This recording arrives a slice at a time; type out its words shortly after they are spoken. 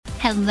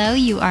Hello,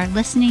 you are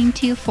listening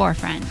to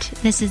Forefront.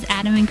 This is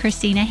Adam and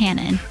Christina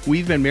Hannon.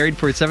 We've been married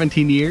for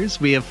 17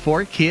 years. We have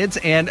 4 kids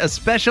and a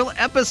special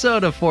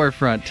episode of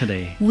Forefront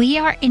today. We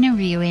are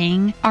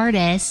interviewing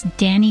artist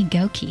Danny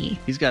Gokey.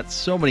 He's got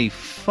so many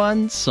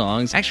fun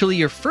songs. Actually,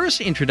 your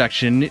first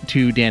introduction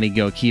to Danny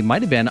Gokey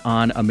might have been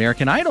on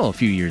American Idol a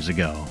few years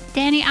ago.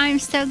 Danny, I'm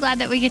so glad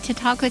that we get to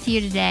talk with you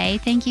today.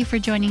 Thank you for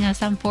joining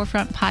us on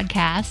Forefront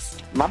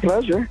Podcast. My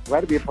pleasure. Glad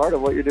to be a part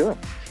of what you're doing.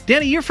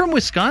 Danny, you're from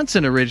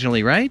Wisconsin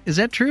originally, right? Is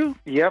that true?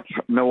 Yep,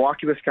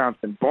 Milwaukee,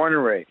 Wisconsin, born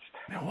and raised.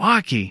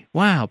 Milwaukee.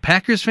 Wow.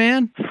 Packers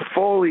fan?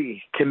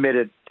 Fully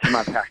committed to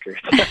my Packers.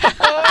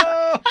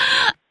 Oh!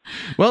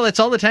 Well, that's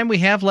all the time we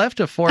have left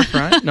of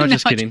Forefront. No,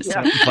 just kidding.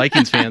 Yeah.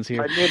 Vikings fans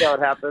here. I knew that would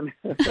happen.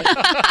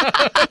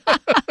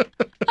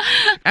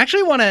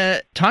 Actually, I want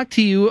to talk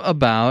to you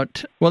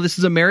about, well, this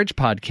is a marriage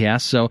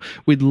podcast, so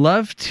we'd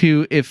love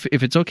to, if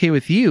it's okay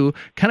with you,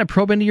 kind of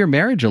probe into your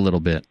marriage a little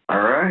bit. All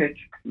right.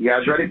 You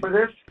guys ready for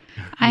this?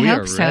 I we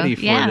hope are so. ready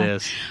for yeah.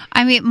 this.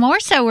 I mean, more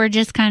so, we're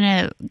just kind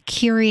of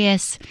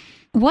curious.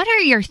 What are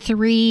your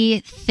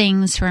 3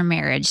 things for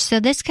marriage? So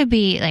this could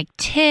be like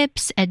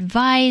tips,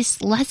 advice,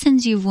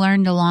 lessons you've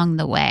learned along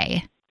the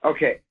way.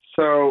 Okay,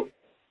 so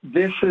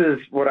this is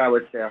what I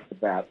would say off the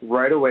bat.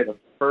 Right away, the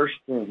first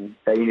thing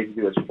that you need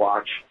to do is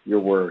watch your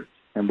words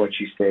and what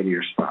you say to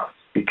your spouse,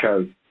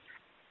 because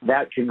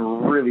that can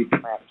really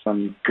plant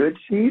some good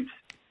seeds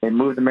and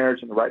move the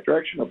marriage in the right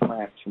direction, or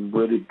plant some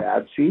really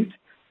bad seeds,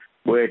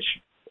 which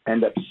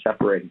end up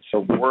separating. So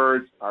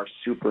words are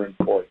super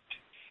important.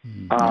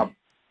 Mm-hmm.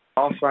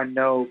 Also, I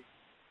know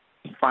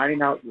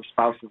finding out your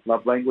spouse's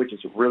love language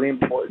is really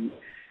important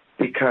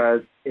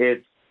because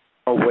it's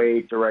a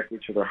way directly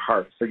to their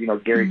heart. So,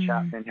 Gary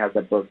Chapman has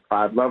that book,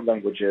 5 Love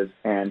Languages,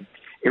 and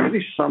it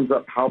really sums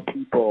up how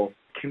people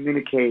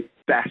communicate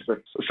best, so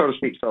to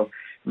speak. So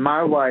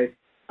my wife,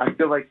 I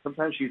feel like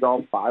sometimes she's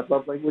all 5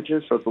 love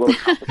languages, so it's a little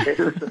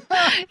complicated.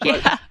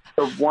 Yeah.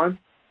 But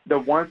the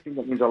one thing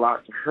that means a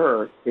lot to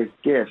her is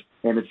gifts,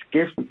 and it's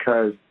gifts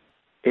because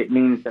it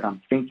means that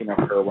I'm thinking of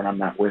her when I'm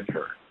not with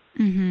her.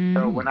 Mm-hmm.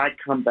 So when I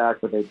come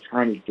back with a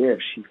tiny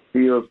gift, she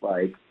feels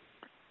like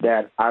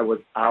that I was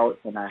out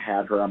and I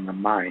had her on my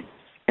mind.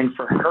 And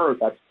for her,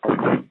 that's a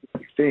really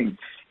big thing.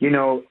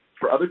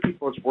 For other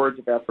people, it's words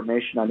of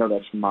affirmation. I know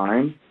that's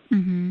mine.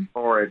 Mm-hmm.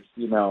 Or it's,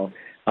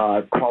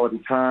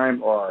 quality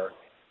time, or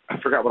I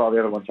forgot what all the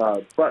other ones are.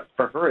 But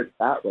for her, it's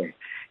that way.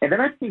 And then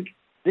I think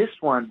this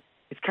one,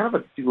 it's kind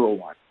of a dual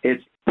one.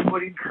 It's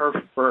putting her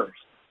first,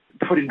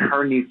 putting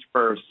her needs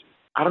first.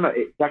 I don't know.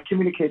 That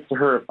communicates to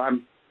her if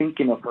I'm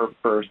thinking of her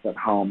first at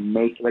home.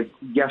 Like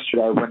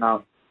yesterday, I went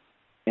out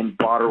and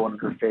bought her one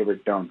of her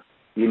favorite donuts.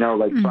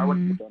 So I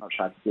went to the donut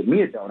shop to give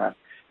me a donut.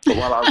 But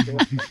while I was there,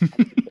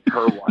 I gave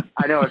her one.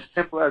 I know, as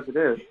simple as it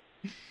is,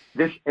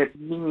 it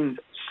means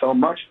so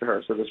much to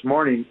her. So this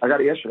morning, I got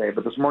it yesterday,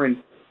 but this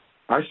morning,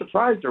 I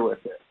surprised her with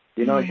it.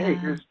 Hey,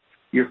 here's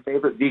your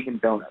favorite vegan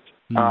donut.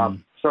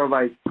 So,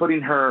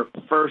 putting her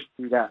first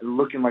through that,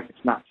 looking like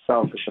it's not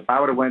selfish. If I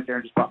would have went there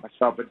and just bought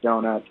myself a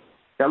donut,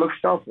 that looks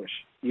selfish,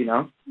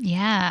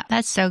 Yeah,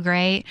 that's so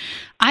great.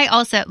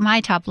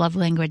 My top love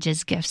language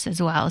is gifts as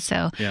well.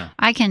 So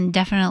I can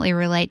definitely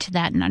relate to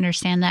that and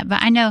understand that.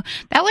 But I know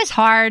that was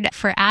hard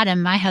for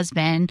Adam, my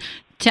husband,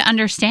 to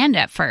understand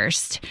at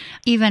first.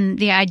 Even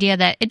the idea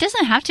that it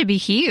doesn't have to be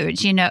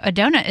huge. A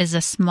donut is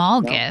a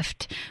small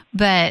gift,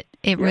 but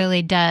it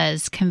really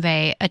does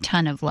convey a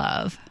ton of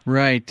love.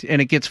 Right.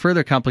 And it gets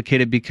further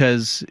complicated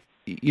because,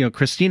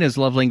 Christina's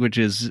love language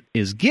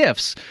is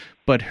gifts,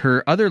 but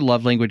her other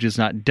love language is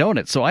not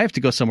donuts. So I have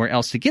to go somewhere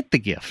else to get the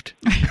gift.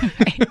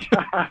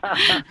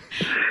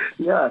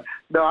 Yeah.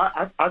 No,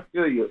 I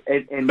feel you.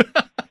 And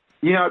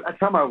I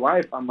tell my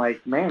wife, I'm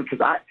like, man, because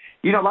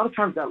a lot of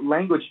times that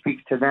language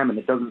speaks to them and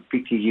it doesn't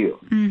speak to you.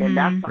 Mm-hmm. And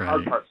that's the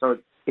hard part. So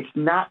it's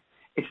not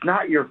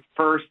your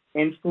first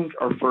instinct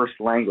or first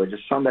language.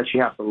 It's something that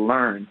you have to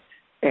learn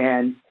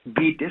and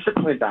be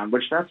disciplined on,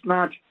 which that's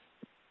not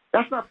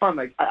fun.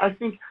 Like, I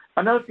think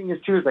another thing is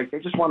too, is they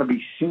just want to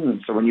be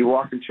seen. So when you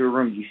walk into a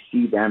room, you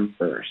see them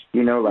first,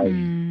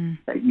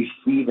 that you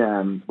see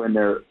them when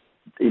they're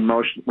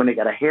emotional, when they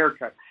got a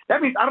haircut.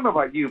 That means, I don't know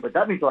about you, but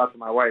that means a lot to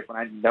my wife when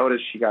I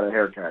notice she got a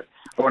haircut,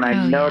 or when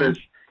I notice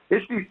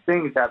it's these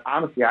things that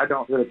honestly I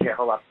don't really pay a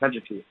whole lot of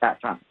attention to at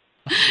that time.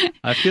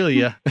 I feel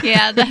you.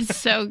 Yeah, that's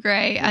so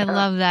great. I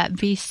love that.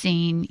 Be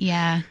seen.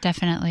 Yeah,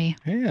 definitely.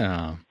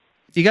 Yeah.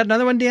 You got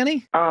another one,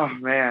 Danny? Oh,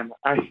 man.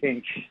 I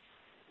think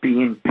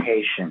being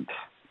patient.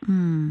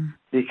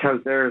 Because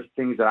there's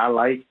things that I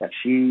like that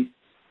she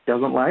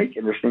doesn't like,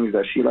 and there's things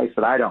that she likes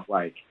that I don't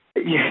like.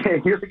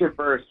 Here's a good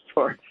verse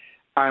for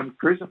I'm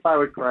crucified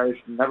with Christ,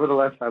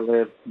 nevertheless I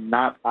live,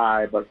 not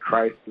I, but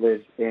Christ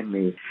lives in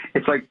me.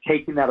 It's like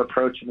taking that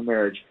approach in the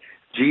marriage.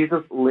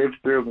 Jesus lived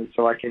through me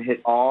so I can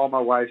hit all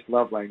my wife's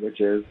love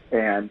languages.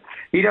 And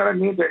you know what I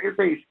mean? There is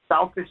a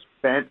selfish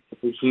bent to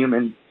the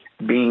human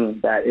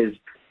being that is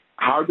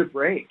hard to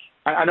break.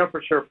 I know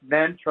for sure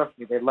men, trust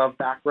me, they love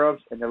back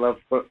rubs and they love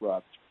foot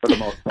rubs for the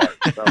most part.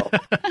 So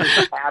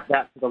just add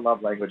that to the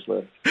love language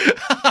list.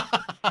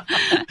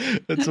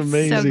 That's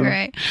amazing. So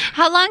great.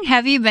 How long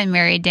have you been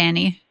married,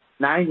 Danny?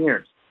 9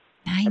 years.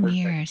 9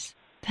 years.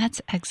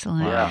 That's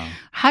excellent. Wow.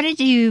 How did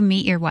you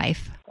meet your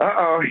wife?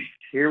 Uh-oh.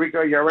 Here we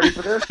go. Y'all ready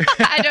for this?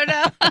 I don't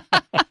know.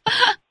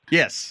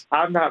 Yes.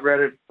 I'm not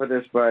ready for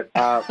this, but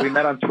we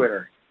met on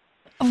Twitter.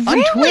 Really?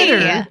 On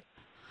Twitter?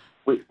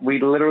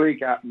 We literally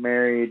got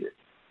married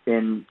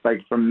in,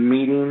 from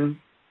meeting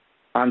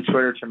on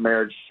Twitter to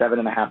marriage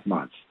 7.5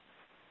 months.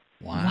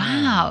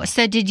 Wow.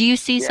 So did you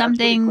see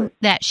something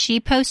that she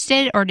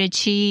posted, or did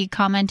she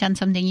comment on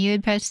something you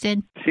had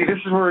posted? See, this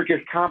is where it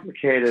gets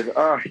complicated.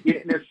 And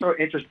it's so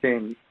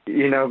interesting,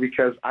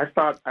 because I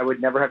thought I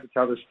would never have to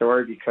tell this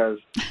story because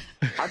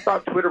I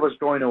thought Twitter was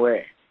going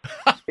away.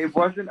 It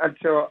wasn't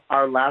until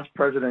our last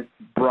president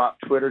brought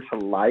Twitter to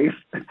life.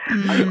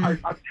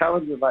 I'm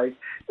telling you,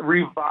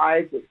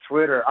 revived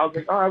Twitter. I was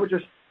like, I would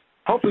just,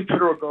 hopefully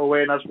Twitter will go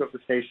away and I was going to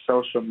have to say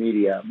social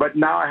media. But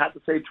now I have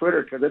to say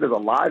Twitter because it is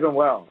alive and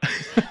well.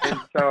 And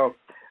so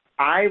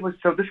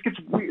this gets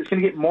weird. It's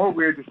going to get more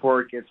weird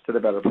before it gets to the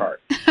better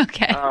part.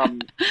 Okay.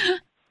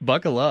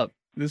 Buckle up.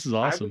 This is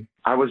awesome.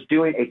 I was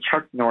doing a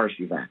Chuck Norris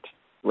event,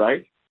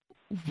 right?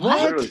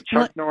 What? Literally,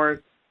 Chuck Norris.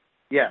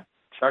 Yeah.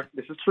 Chuck,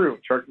 this is true.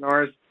 Chuck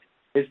Norris,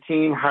 his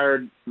team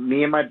hired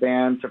me and my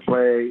band to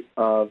play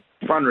a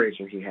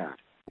fundraiser he had.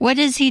 What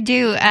does he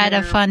do at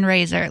a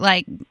fundraiser?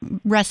 Like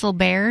wrestle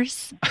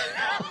bears?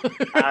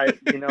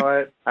 You know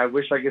what? I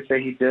wish I could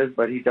say he did,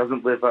 but he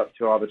doesn't live up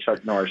to all the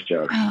Chuck Norris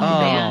jokes.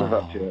 Oh, He doesn't live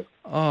up to it.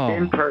 Oh.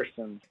 In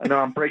person. I know,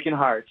 I'm breaking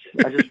hearts.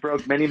 I just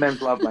broke many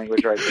men's love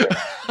language right there.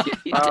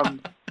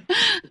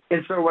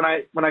 And so when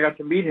I got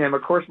to meet him,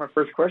 of course, my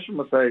first question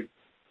was like,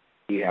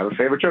 do you have a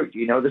favorite joke? Do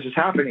you know this is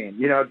happening?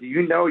 Do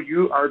you know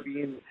you are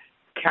being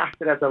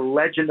casted as a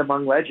legend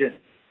among legends?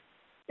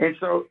 And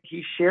so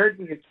he shared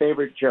me his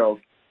favorite joke,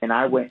 and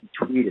I went and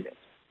tweeted it,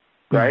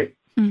 right?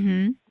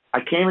 Mm-hmm. I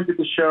came into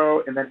the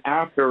show, and then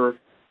after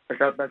I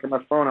got back on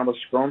my phone, I was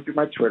scrolling through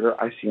my Twitter.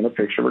 I seen a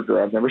picture of a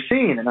girl I've never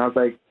seen, and I was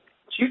like,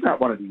 she's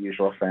not one of the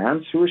usual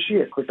fans. Who is she?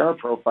 I clicked on her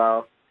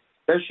profile.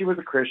 Said she was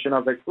a Christian. I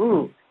was like,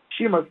 ooh,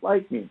 she must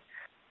like me.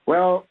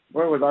 Well,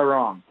 where was I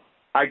wrong?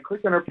 I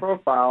clicked on her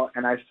profile,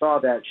 and I saw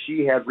that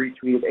she had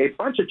retweeted a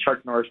bunch of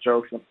Chuck Norris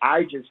jokes, and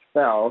I just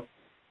fell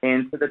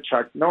into the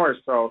Chuck Norris.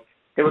 So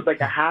it was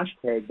like a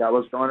hashtag that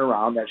was going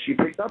around that she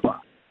picked up on,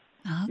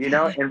 Okay.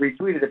 and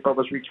retweeted it, but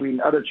was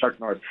retweeting other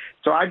Chuck Norris.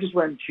 So I just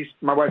went,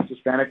 my wife's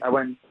Hispanic.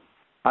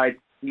 I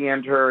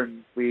DM'd her,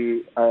 and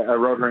I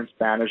wrote her in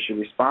Spanish. She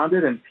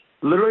responded, and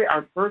literally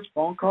our first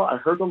phone call, I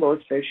heard the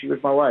Lord say she was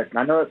my wife. And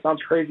I know that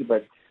sounds crazy,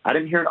 but I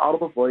didn't hear an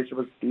audible voice. It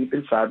was deep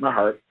inside my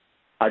heart.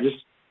 I just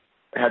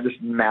had this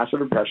massive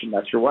impression,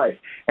 that's your wife.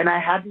 And I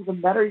hadn't even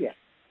met her yet.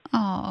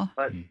 Oh.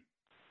 But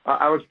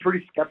I was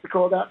pretty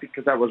skeptical of that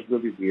because that was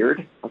really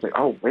weird. I was like,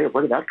 oh, wait,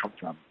 where did that come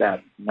from,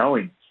 that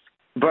knowing?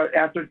 But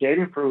after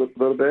dating for a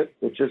little bit,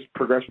 it just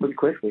progressed pretty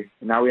quickly.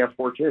 And now we have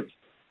 4 kids.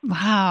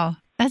 Wow.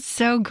 That's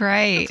so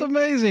great. That's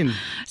amazing.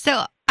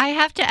 So I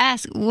have to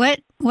ask,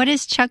 what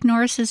is Chuck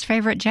Norris's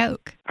favorite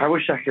joke? I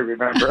wish I could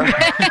remember.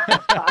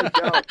 I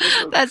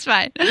don't. That's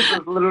fine. This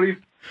was literally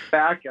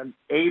back on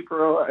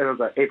April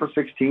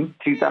 16th,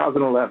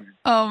 2011.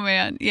 Oh,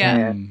 man.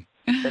 Yeah.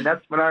 And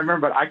that's when I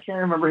remember. But I can't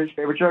remember his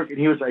favorite joke. And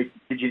he was like,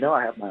 did you know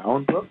I have my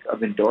own book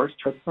of endorsed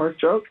Chuck Norris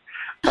jokes?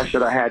 I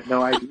said, I had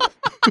no idea.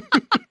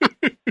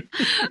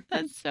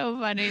 That's so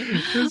funny.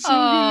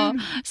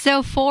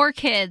 So 4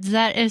 kids.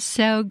 That is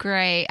so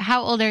great.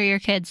 How old are your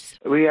kids?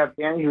 We have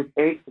Danny, who's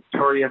 8,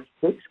 Victoria,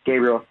 6,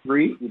 Gabriel,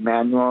 3,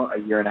 Emmanuel,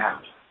 1.5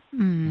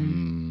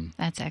 years.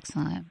 That's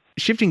excellent.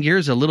 Shifting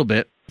gears a little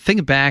bit,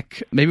 thinking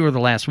back maybe over the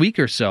last week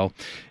or so,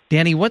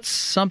 Danny, what's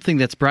something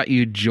that's brought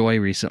you joy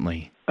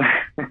recently?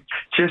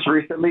 Just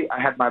recently, I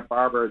had my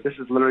barber. This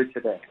is literally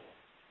today.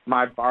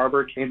 My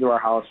barber came to our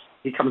house.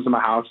 He comes to my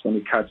house and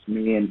he cuts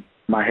me and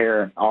my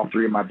hair and all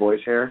 3 of my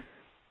boys' hair.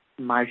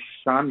 My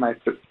son, my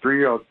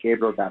 3-year-old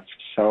Gabriel, got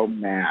so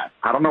mad.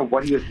 I don't know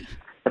what he was.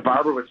 The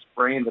barber was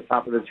spraying the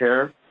top of his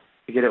hair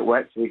to get it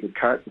wet so he could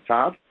cut the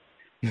top.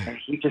 And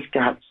he just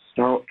got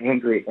so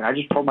angry. And I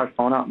just pulled my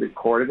phone out and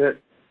recorded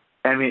it.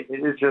 I mean, it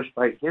is just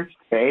like his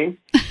face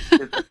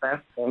is the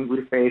best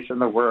angry face in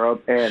the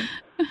world. And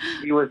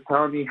he was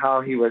telling me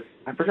how he was,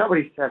 I forgot what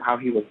he said, how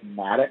he was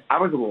mad at. I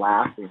was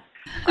laughing.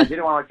 I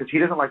didn't want to, because he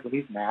doesn't like when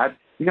he's mad.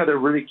 They're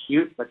really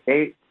cute, but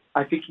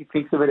I think he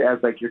thinks of it as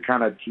like you're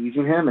kind of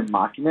teasing him and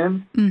mocking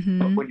him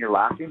but when you're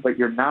laughing, but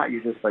you're not.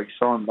 You're just like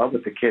so in love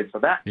with the kid. So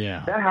that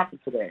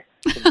happened today.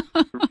 It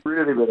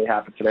really, really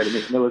happened today to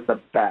me, and it was the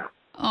best.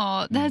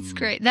 Oh, that's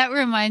great. That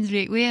reminds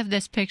me, we have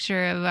this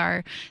picture of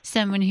our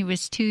son when he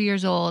was 2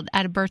 years old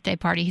at a birthday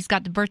party. He's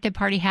got the birthday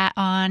party hat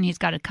on. He's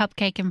got a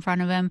cupcake in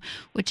front of him,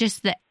 which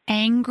is the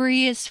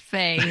angriest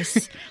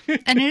face.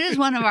 And it is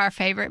one of our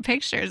favorite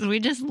pictures. We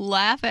just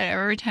laugh at it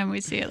every time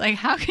we see it. Like,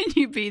 how can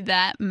you be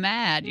that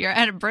mad? You're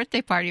at a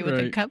birthday party with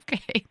a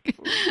cupcake.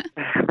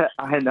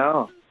 I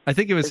know. I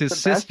think it was his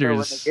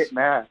sister's. When they get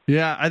mad.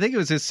 Yeah, I think it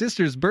was his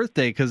sister's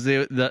birthday because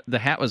the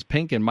hat was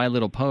pink and My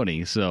Little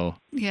Pony, so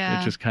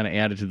it just kind of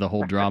added to the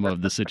whole drama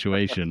of the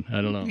situation.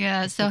 I don't know.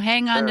 Yeah, so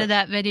hang on to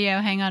that video,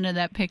 hang on to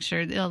that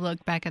picture. They'll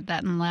look back at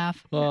that and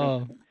laugh.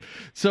 Oh,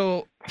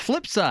 so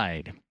flip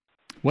side,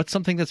 what's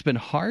something that's been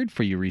hard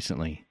for you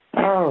recently?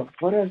 Oh,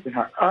 what has been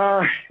hard?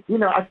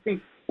 I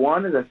think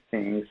one of the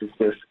things is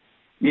just,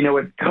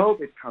 with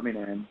COVID coming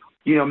in,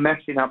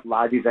 messing up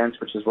live events,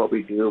 which is what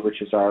we do,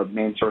 which is our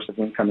main source of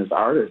income as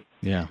artists.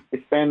 Yeah.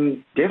 It's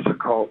been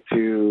difficult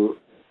to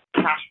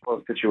cash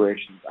flow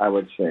situations, I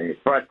would say.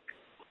 But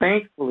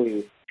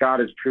thankfully, God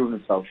has proven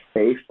himself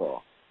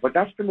faithful. But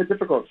that's been the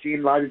difficult,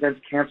 seeing live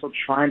events canceled,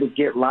 trying to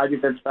get live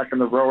events back on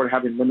the road,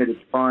 having limited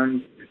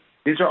funds.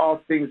 These are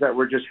all things that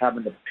we're just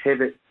having to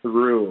pivot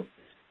through.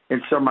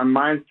 And so my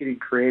mind's getting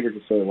creative to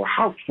say, well,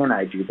 how can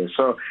I do this?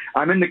 So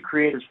I'm in the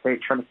creative state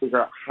trying to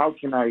figure out how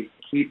can I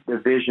keep the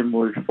vision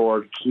moving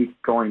forward,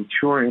 keep going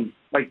touring.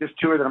 Like this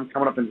tour that I'm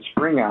coming up in the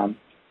spring on,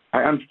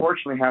 I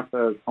unfortunately have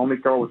to only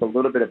go with a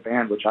little bit of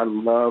band, which I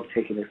love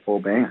taking a full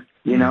band,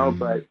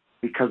 but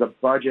because of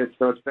budget.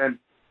 So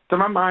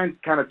my mind's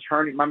kind of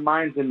turning. My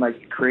mind's in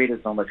like the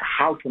creative zone. Like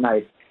how can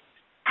I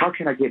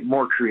get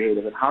more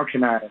creative, and how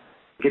can I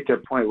get to a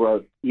point where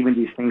even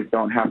these things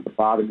don't have to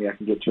bother me. I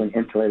can get to an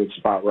insulated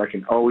spot where I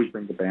can always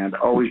bring the band,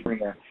 always bring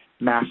a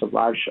massive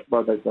live show,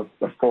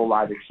 the full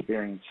live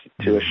experience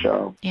to a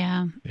show.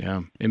 Yeah.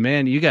 Yeah. And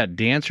man, you got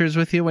dancers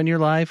with you when you're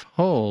live?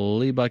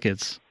 Holy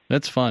buckets.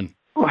 That's fun.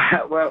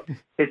 Well,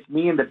 it's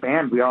me and the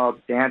band. We all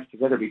dance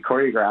together. We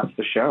choreograph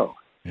the show.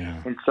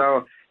 Yeah. And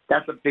so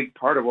that's a big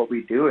part of what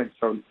we do. And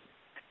so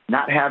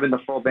not having the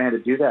full band to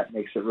do that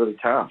makes it really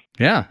tough.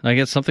 Yeah, I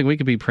guess something we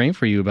could be praying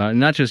for you about, and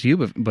not just you,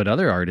 but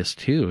other artists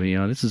too.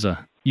 This is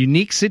a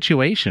unique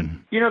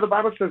situation. The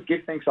Bible says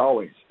give thanks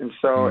always, and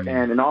so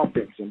and in all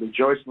things, and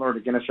rejoice in the Lord.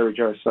 Again, I shall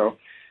rejoice. So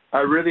I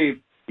really,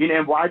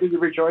 and why do we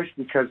rejoice?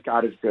 Because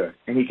God is good,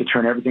 and He can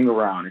turn everything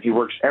around, and He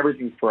works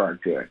everything for our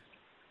good.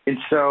 And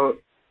so,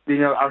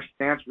 our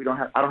stance,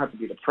 I don't have to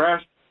be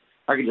depressed.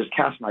 I can just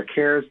cast my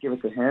cares, give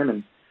it to Him,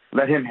 and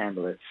let Him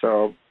handle it.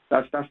 So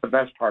that's the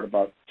best part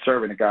about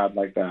serving a God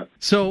like that.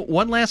 So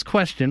one last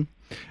question.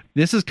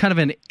 This is kind of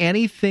an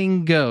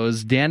anything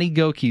goes, Danny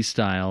Gokey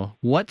style.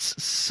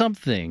 What's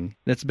something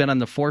that's been on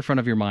the forefront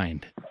of your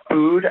mind?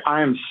 Food.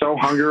 I am so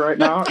hungry right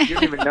now. You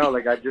don't even know.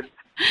 Like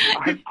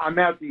I'm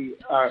at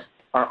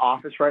our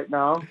office right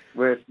now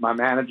with my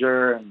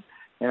manager and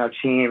our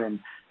team, and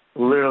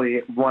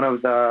literally one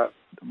of the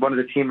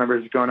team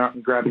members is going out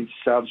and grabbing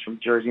subs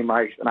from Jersey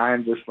Mike's, and I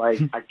am just like,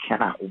 I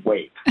cannot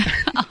wait.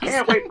 Awesome.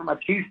 Can't wait for my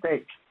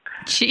cheesesteak.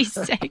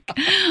 Cheesesteak.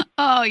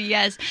 Oh,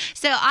 yes.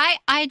 So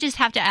I just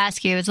have to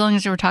ask you, as long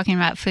as we're talking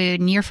about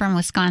food, and you're from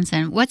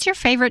Wisconsin, what's your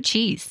favorite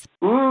cheese?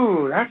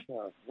 Ooh,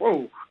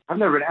 whoa. I've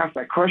never been asked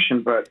that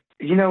question, but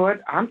you know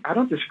what? I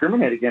don't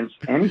discriminate against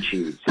any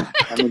cheese.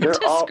 I mean, they're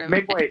all.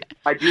 Wait,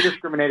 I do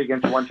discriminate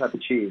against one type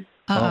of cheese.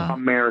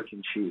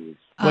 American cheese.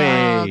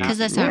 Oh, because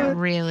that's not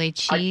really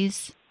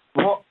cheese.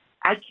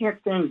 I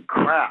can't stand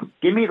crap.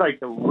 Give me like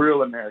the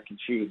real American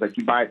cheese, like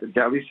you buy at the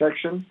deli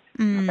section.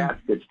 That's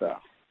good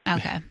stuff.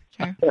 Okay,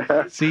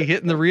 sure. See,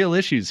 hitting the real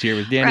issues here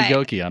with Danny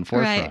Gokey on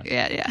Forefront. Right,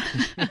 yeah.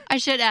 I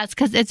should ask,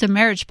 because it's a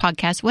marriage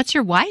podcast, what's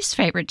your wife's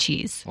favorite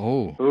cheese?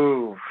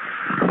 Ooh,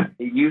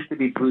 it used to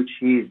be blue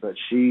cheese, but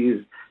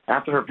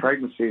after her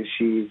pregnancy,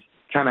 she's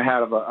kind of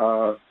had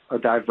a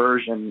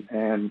diversion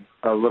and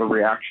a little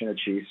reaction to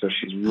cheese, so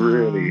she's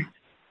really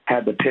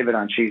had to pivot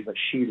on cheese, but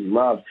she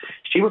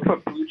would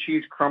put blue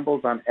cheese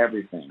crumbles on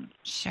everything.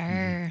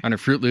 Sure. On her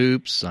Fruit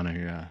Loops, on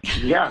her...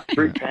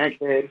 fruit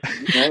pancakes.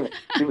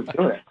 She would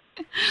do it.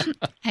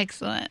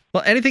 Excellent.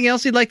 Well, anything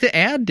else you'd like to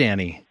add,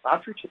 Danny? I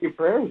appreciate your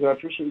prayers. I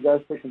appreciate you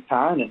guys taking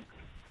time.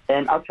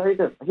 And I'll tell you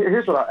this.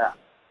 Here's what I'll ask.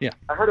 Yeah.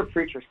 I heard a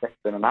preacher say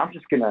something, and I'm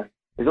just going to...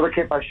 Is it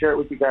okay if I share it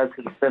with you guys?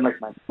 Because it's been like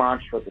my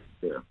mantra this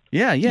year.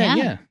 Yeah.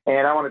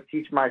 And I want to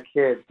teach my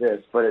kids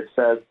this, but it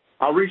says...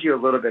 I'll read you a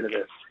little bit of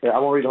this. I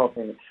won't read the whole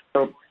thing.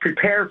 So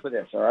prepare for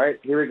this, all right?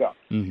 Here we go.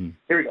 Mm-hmm.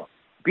 Here we go.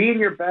 Being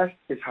your best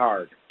is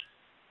hard.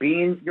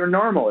 Being your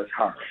normal is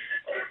hard.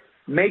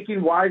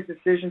 Making wise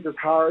decisions is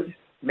hard.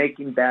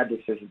 Making bad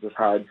decisions is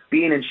hard.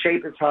 Being in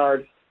shape is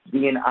hard.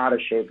 Being out of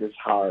shape is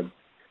hard.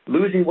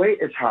 Losing weight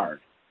is hard.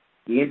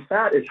 Being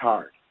fat is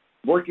hard.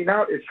 Working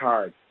out is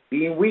hard.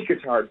 Being weak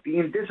is hard.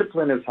 Being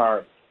disciplined is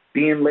hard.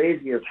 Being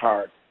lazy is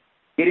hard.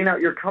 Getting out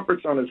your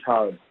comfort zone is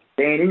hard.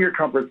 Staying in your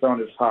comfort zone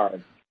is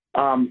hard.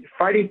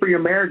 Fighting for your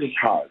marriage is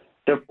hard.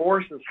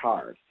 Divorce is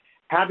hard.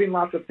 Having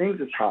lots of things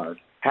is hard.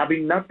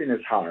 Having nothing is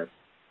hard.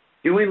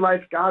 Doing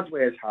life God's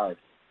way is hard.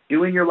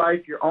 Doing your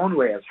life your own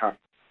way is hard.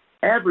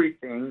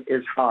 Everything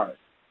is hard.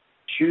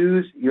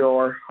 Choose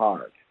your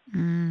hard.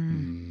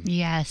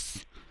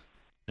 Yes.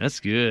 That's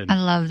good. I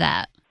love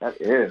that. That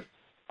is.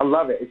 I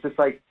love it. It's just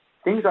like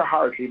things are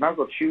hard, so you might as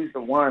well choose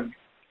the one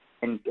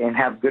and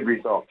have good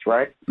results,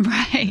 right?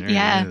 Right,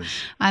 yeah.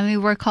 I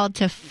mean, we're called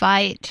to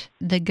fight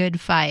the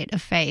good fight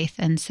of faith.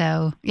 And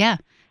so, yeah,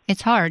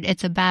 It's hard.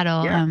 It's a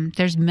battle. Yeah.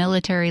 There's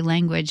military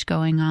language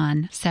going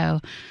on. So,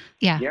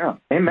 yeah. Yeah.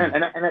 Amen.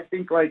 And I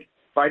think, like,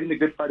 fighting the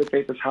good fight of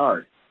faith is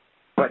hard.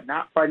 But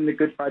not fighting the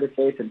good fight of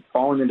faith and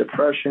falling into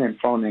depression and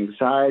falling into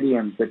anxiety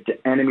and the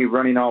enemy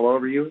running all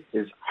over you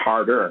is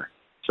harder.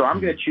 So I'm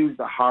going to choose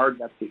the hard,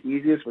 that's the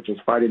easiest, which is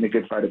fighting the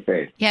good fight of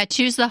faith. Yeah,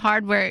 choose the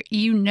hard where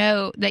you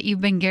know that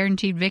you've been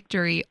guaranteed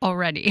victory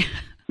already.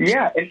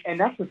 Yeah, and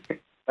that's the thing.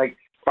 Like,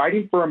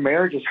 fighting for a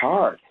marriage is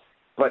hard,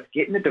 but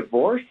getting a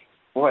divorce,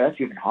 boy, that's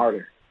even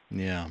harder.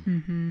 Yeah,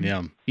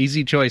 yeah.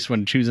 Easy choice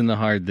when choosing the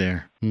hard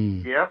there.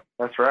 Yep,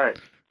 that's right.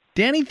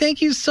 Danny,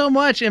 thank you so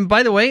much. And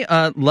by the way,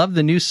 love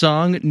the new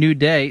song, New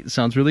Day.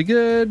 Sounds really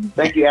good.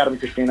 Thank you, Adam and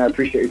Christina. I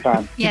appreciate your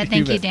time. Yeah,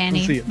 thank you,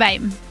 Danny. We'll bye.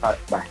 All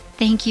right, bye.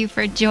 Thank you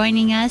for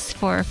joining us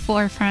for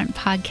Forefront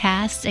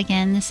Podcast.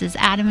 Again, this is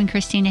Adam and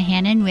Christina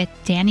Hannon with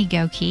Danny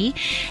Gokey,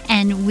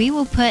 and we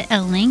will put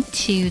a link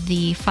to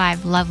the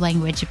 5 love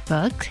language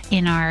book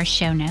in our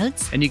show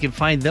notes. And you can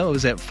find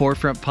those at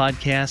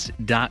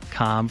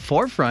forefrontpodcast.com.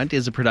 Forefront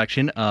is a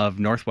production of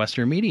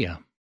Northwestern Media.